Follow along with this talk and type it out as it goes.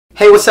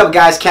Hey, what's up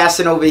guys,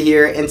 Casanova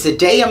here, and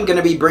today I'm going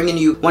to be bringing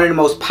you one of the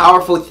most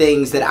powerful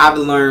things that I've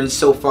learned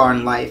so far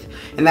in life,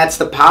 and that's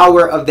the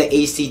power of the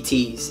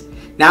ACTs.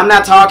 Now, I'm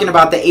not talking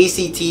about the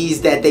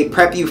ACTs that they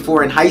prep you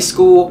for in high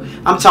school.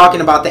 I'm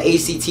talking about the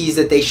ACTs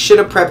that they should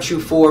have prepped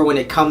you for when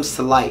it comes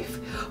to life.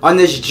 On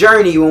this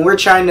journey, when we're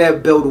trying to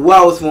build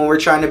wealth, when we're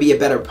trying to be a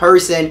better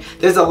person,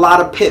 there's a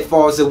lot of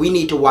pitfalls that we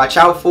need to watch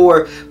out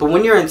for. But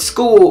when you're in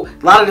school,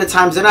 a lot of the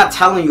times they're not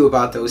telling you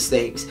about those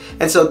things.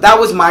 And so that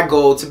was my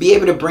goal, to be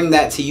able to bring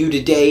that to you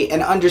today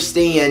and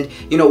understand,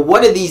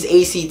 what are these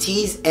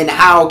ACTs and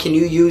how can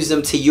you use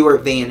them to your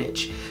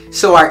advantage.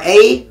 So our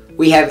A,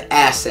 we have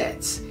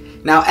assets.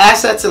 Now,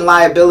 assets and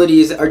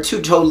liabilities are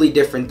two totally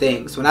different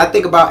things. When I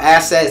think about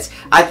assets,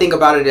 I think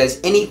about it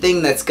as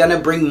anything that's going to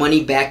bring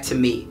money back to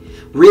me.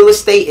 Real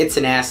estate, it's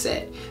an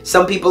asset.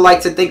 Some people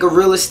like to think of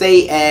real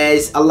estate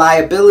as a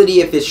liability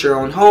if it's your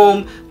own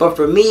home, but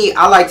for me,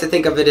 I like to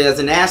think of it as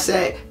an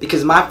asset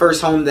because my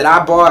first home that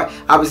I bought,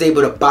 I was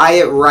able to buy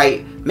it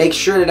right, make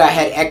sure that I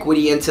had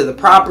equity into the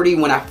property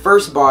when I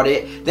first bought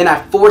it, then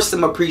I forced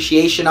some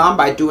appreciation on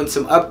by doing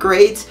some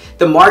upgrades.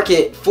 The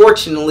market,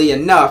 fortunately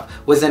enough,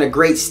 was in a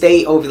great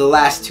state over the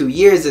last 2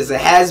 years as it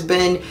has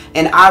been,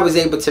 and I was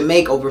able to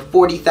make over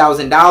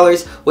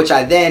 $40,000, which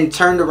I then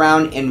turned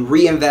around and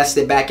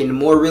reinvested back into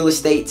more real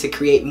estate to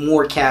create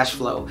more cash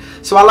flow.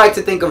 So I like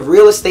to think of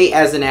real estate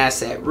as an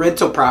asset.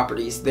 Rental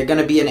properties, they're going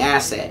to be an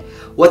asset.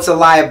 What's a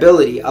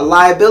liability? A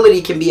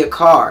liability can be a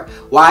car.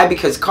 Why?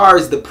 Because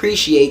cars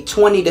depreciate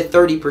 20 to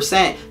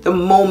 30% the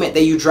moment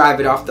that you drive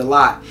it off the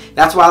lot.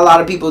 That's why a lot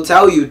of people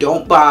tell you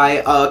don't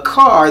buy a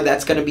car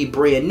that's going to be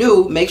brand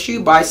new. Make sure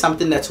you buy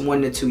something that's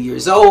 1 to 2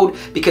 years old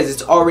because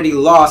it's already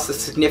lost a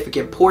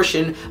significant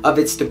portion of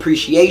its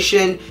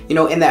depreciation,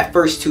 in that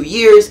first 2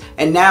 years,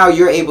 and now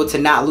you're able to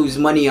not lose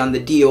money on the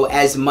deal,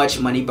 as much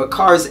money. But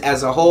cars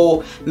as a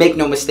whole, make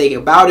no mistake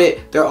about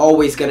it, they're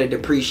always going to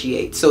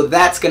depreciate. So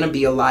that's going to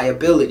be a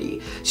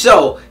liability.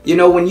 So,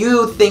 when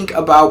you think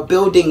about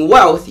building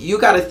wealth, you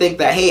got to think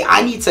that, hey,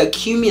 I need to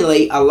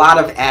accumulate a lot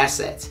of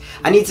assets.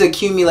 I need to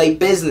accumulate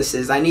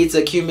businesses. I need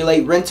to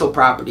accumulate rental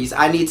properties.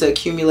 I need to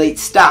accumulate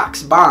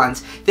stocks,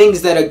 bonds,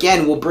 things that,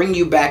 again, will bring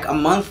you back a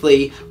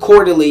monthly,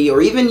 quarterly,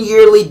 or even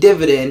yearly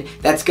dividend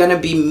that's going to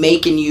be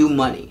making you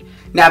money.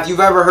 Now, if you've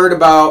ever heard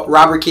about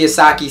Robert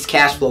Kiyosaki's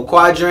cash flow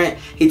quadrant,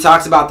 he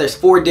talks about there's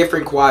 4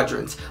 different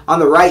quadrants. On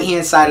the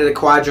right-hand side of the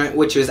quadrant,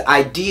 which is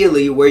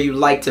ideally where you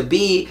like to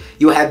be,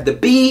 you have the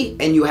B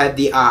and you have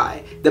the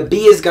I. The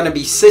B is going to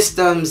be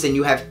systems and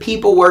you have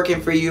people working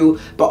for you,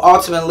 but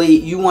ultimately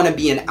you want to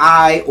be an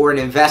I or an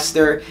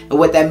investor, and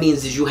what that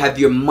means is you have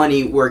your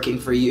money working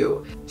for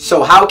you.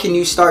 So how can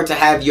you start to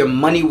have your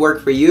money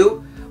work for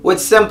you? Well,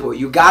 it's simple.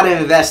 You got to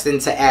invest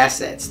into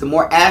assets. The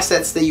more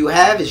assets that you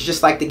have, it's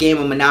just like the game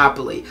of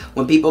Monopoly.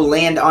 When people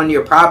land on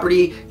your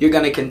property, you're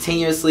going to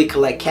continuously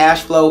collect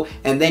cash flow,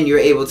 and then you're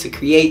able to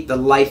create the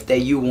life that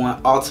you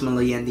want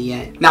ultimately in the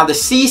end. Now, the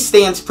C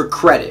stands for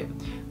credit.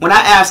 When I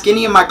ask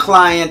any of my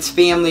clients,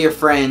 family, or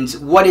friends,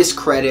 what is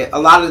credit, a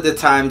lot of the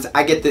times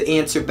I get the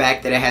answer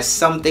back that it has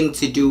something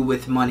to do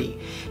with money.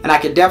 And I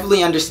could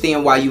definitely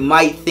understand why you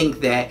might think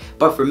that,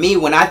 but for me,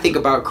 when I think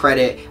about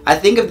credit, I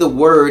think of the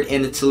word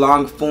in its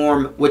long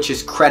form, which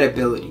is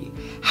credibility.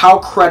 How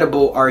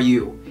credible are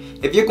you?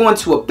 If you're going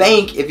to a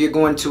bank, if you're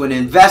going to an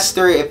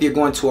investor, if you're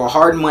going to a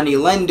hard money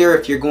lender,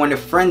 if you're going to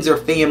friends or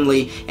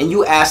family and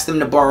you ask them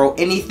to borrow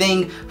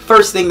anything,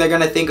 first thing they're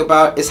going to think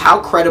about is how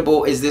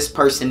credible is this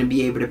person to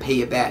be able to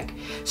pay it back.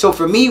 So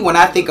for me, when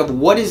I think of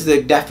what is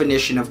the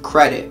definition of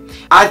credit,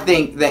 I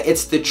think that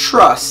it's the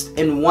trust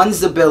in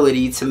one's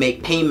ability to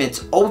make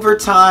payments over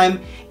time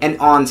and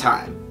on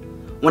time.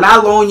 When I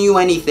loan you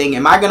anything,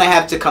 am I going to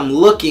have to come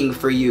looking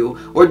for you,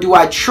 or do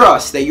I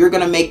trust that you're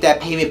going to make that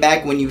payment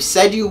back when you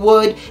said you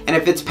would, and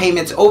if it's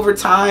payments over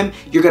time,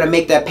 you're going to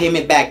make that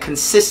payment back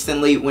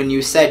consistently when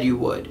you said you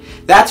would?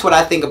 That's what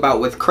I think about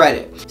with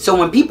credit. So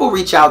when people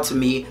reach out to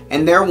me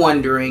and they're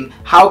wondering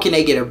how can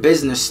they get a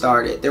business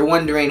started, they're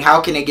wondering how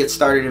can they get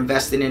started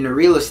investing in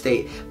real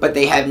estate, but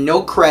they have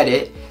no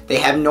credit, they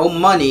have no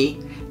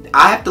money,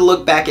 I have to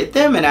look back at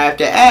them and I have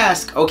to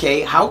ask, okay,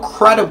 how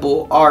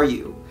credible are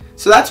you?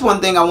 So that's one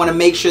thing I want to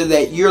make sure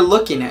that you're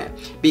looking at,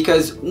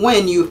 because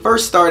when you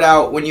first start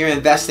out, when you're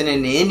investing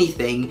in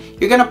anything,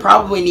 you're going to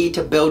probably need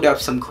to build up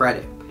some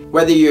credit.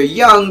 Whether you're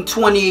young,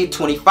 20,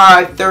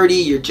 25, 30,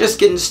 you're just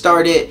getting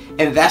started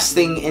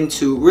investing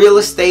into real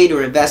estate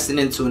or investing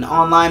into an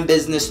online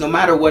business, no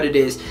matter what it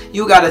is,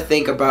 you got to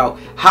think about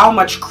how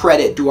much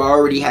credit do I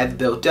already have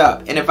built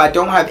up? And if I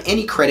don't have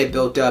any credit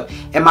built up,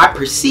 am I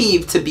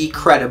perceived to be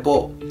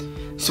credible?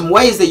 Some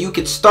ways that you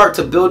could start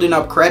to building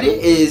up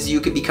credit is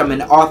you could become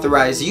an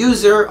authorized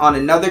user on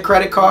another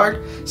credit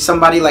card.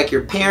 Somebody like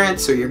your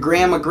parents or your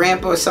grandma,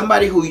 grandpa,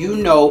 somebody who you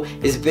know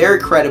is very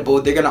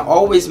credible. They're going to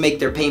always make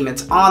their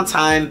payments on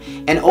time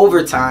and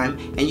over time.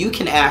 And you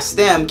can ask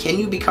them, can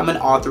you become an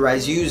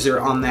authorized user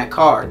on that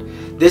card?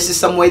 This is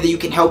some way that you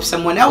can help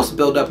someone else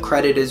build up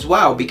credit as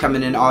well,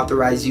 becoming an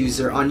authorized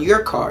user on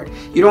your card.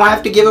 You don't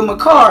have to give them a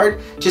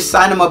card, just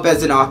sign them up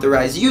as an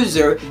authorized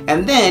user,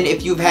 and then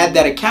if you've had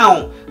that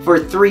account for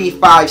 3,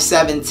 5,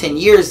 7, 10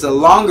 years, the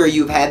longer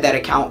you've had that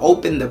account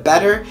open, the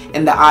better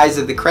in the eyes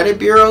of the credit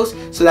bureaus.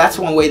 So that's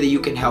one way that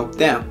you can help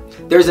them.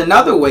 There's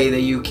another way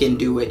that you can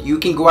do it. You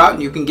can go out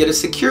and you can get a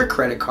secure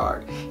credit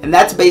card. And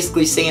that's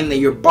basically saying that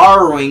you're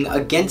borrowing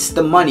against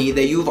the money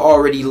that you've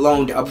already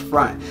loaned up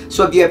front.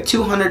 So if you have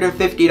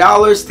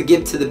 $250 to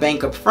give to the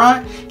bank up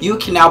front, you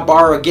can now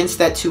borrow against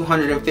that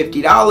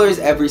 $250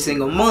 every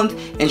single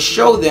month and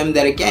show them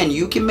that, again,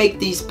 you can make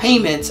these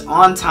payments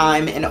on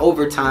time and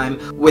over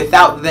time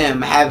without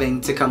them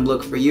having to come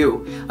look for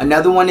you.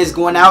 Another one is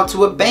going out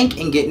to a bank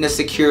and getting a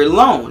secure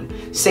loan.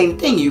 Same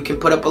thing, you can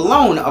put up a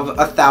loan of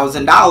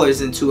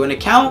 $1,000 into an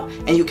account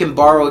and you can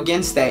borrow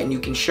against that, and you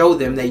can show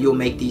them that you'll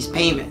make these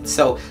payments.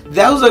 So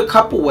those are a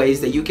couple ways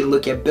that you can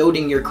look at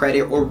building your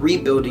credit or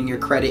rebuilding your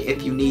credit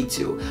if you need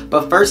to.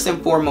 But first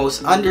and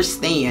foremost,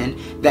 understand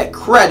that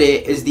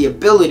credit is the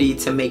ability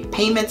to make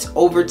payments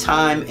over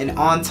time and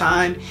on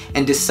time,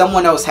 and does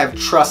someone else have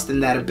trust in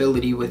that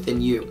ability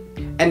within you?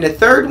 And the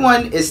third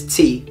one is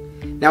T.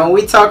 Now when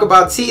we talk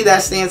about T,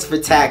 that stands for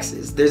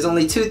taxes. There's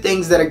only two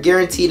things that are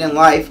guaranteed in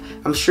life.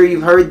 I'm sure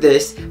you've heard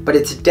this, but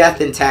it's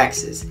death and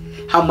taxes.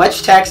 How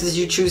much taxes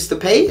you choose to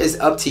pay is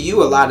up to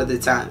you a lot of the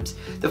times.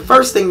 The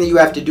first thing that you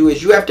have to do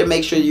is you have to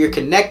make sure you're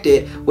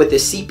connected with a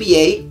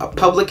CPA, a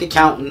public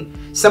accountant,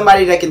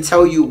 somebody that can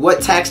tell you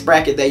what tax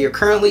bracket that you're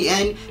currently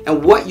in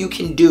and what you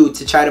can do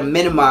to try to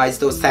minimize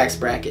those tax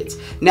brackets.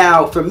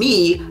 Now, for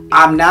me,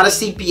 I'm not a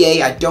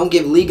CPA, I don't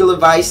give legal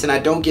advice and I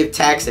don't give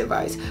tax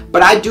advice,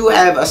 but I do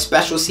have a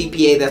special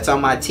CPA that's on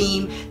my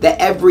team that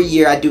every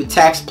year I do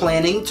tax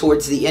planning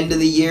towards the end of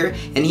the year,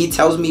 and he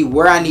tells me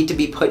where I need to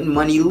be putting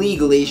money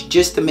legally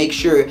just to make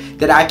sure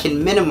that I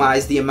can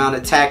minimize the amount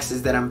of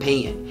taxes that I'm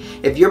paying.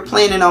 If you're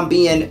planning on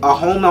being a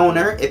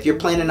homeowner, if you're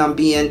planning on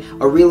being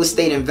a real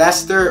estate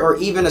investor, or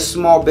even a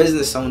small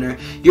business owner,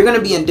 you're going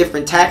to be in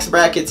different tax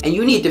brackets, and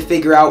you need to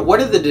figure out what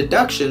are the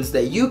deductions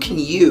that you can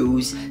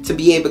use to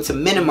be able to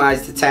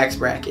minimize the tax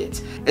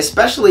brackets,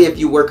 especially if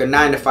you work a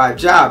 9-to-5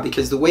 job,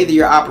 because the way that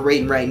you're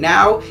operating right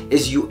now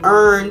is you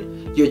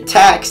earn, you're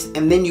taxed,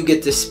 and then you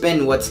get to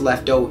spend what's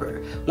left over.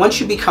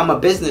 Once you become a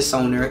business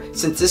owner,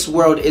 since this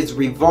world is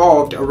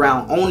revolved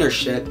around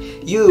ownership,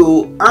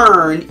 you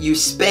earn, you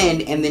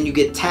spend, and then you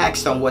get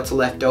taxed on what's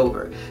left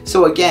over.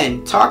 So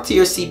again, talk to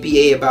your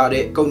CPA about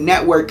it. Go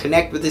network,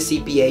 connect with the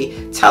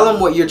CPA, tell them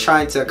what you're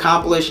trying to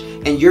accomplish,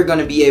 and you're going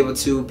to be able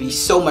to be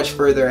so much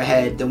further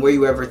ahead than where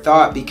you ever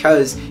thought,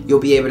 because you'll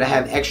be able to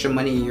have extra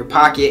money in your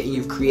pocket and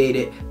you've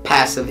created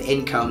passive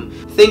income.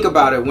 Think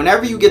about it.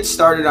 Whenever you get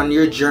started on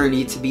your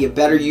journey to be a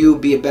better you,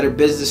 be a better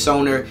business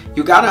owner,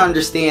 you got to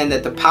understand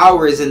that the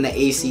power is in the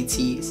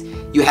ACTs.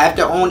 You have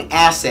to own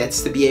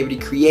assets to be able to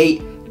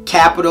create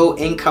capital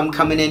income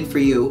coming in for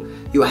you.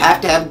 You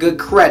have to have good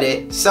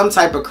credit, some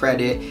type of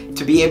credit,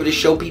 to be able to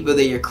show people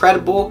that you're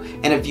credible,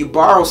 and if you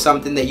borrow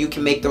something, that you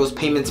can make those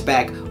payments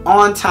back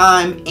on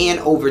time and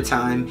over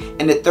time.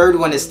 And the third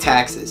one is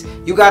taxes.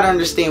 You got to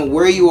understand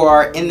where you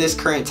are in this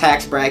current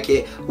tax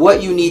bracket,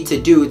 what you need to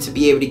do to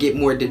be able to get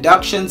more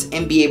deductions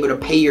and be able to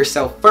pay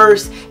yourself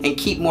first and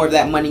keep more of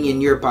that money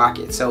in your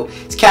pocket. So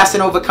it's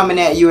Casanova coming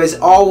at you as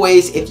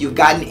always. If you've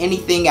gotten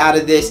anything out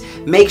of this,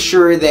 make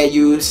sure that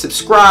you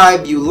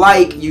subscribe, you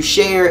like, you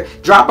share,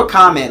 drop a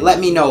comment,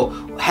 let me know.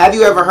 Have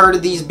you ever heard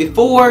of these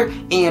before,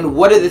 and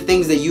what are the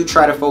things that you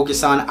try to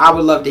focus on? I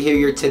would love to hear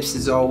your tips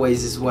as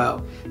always as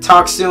well.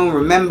 Talk soon.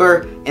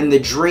 Remember, in the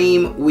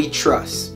dream we trust.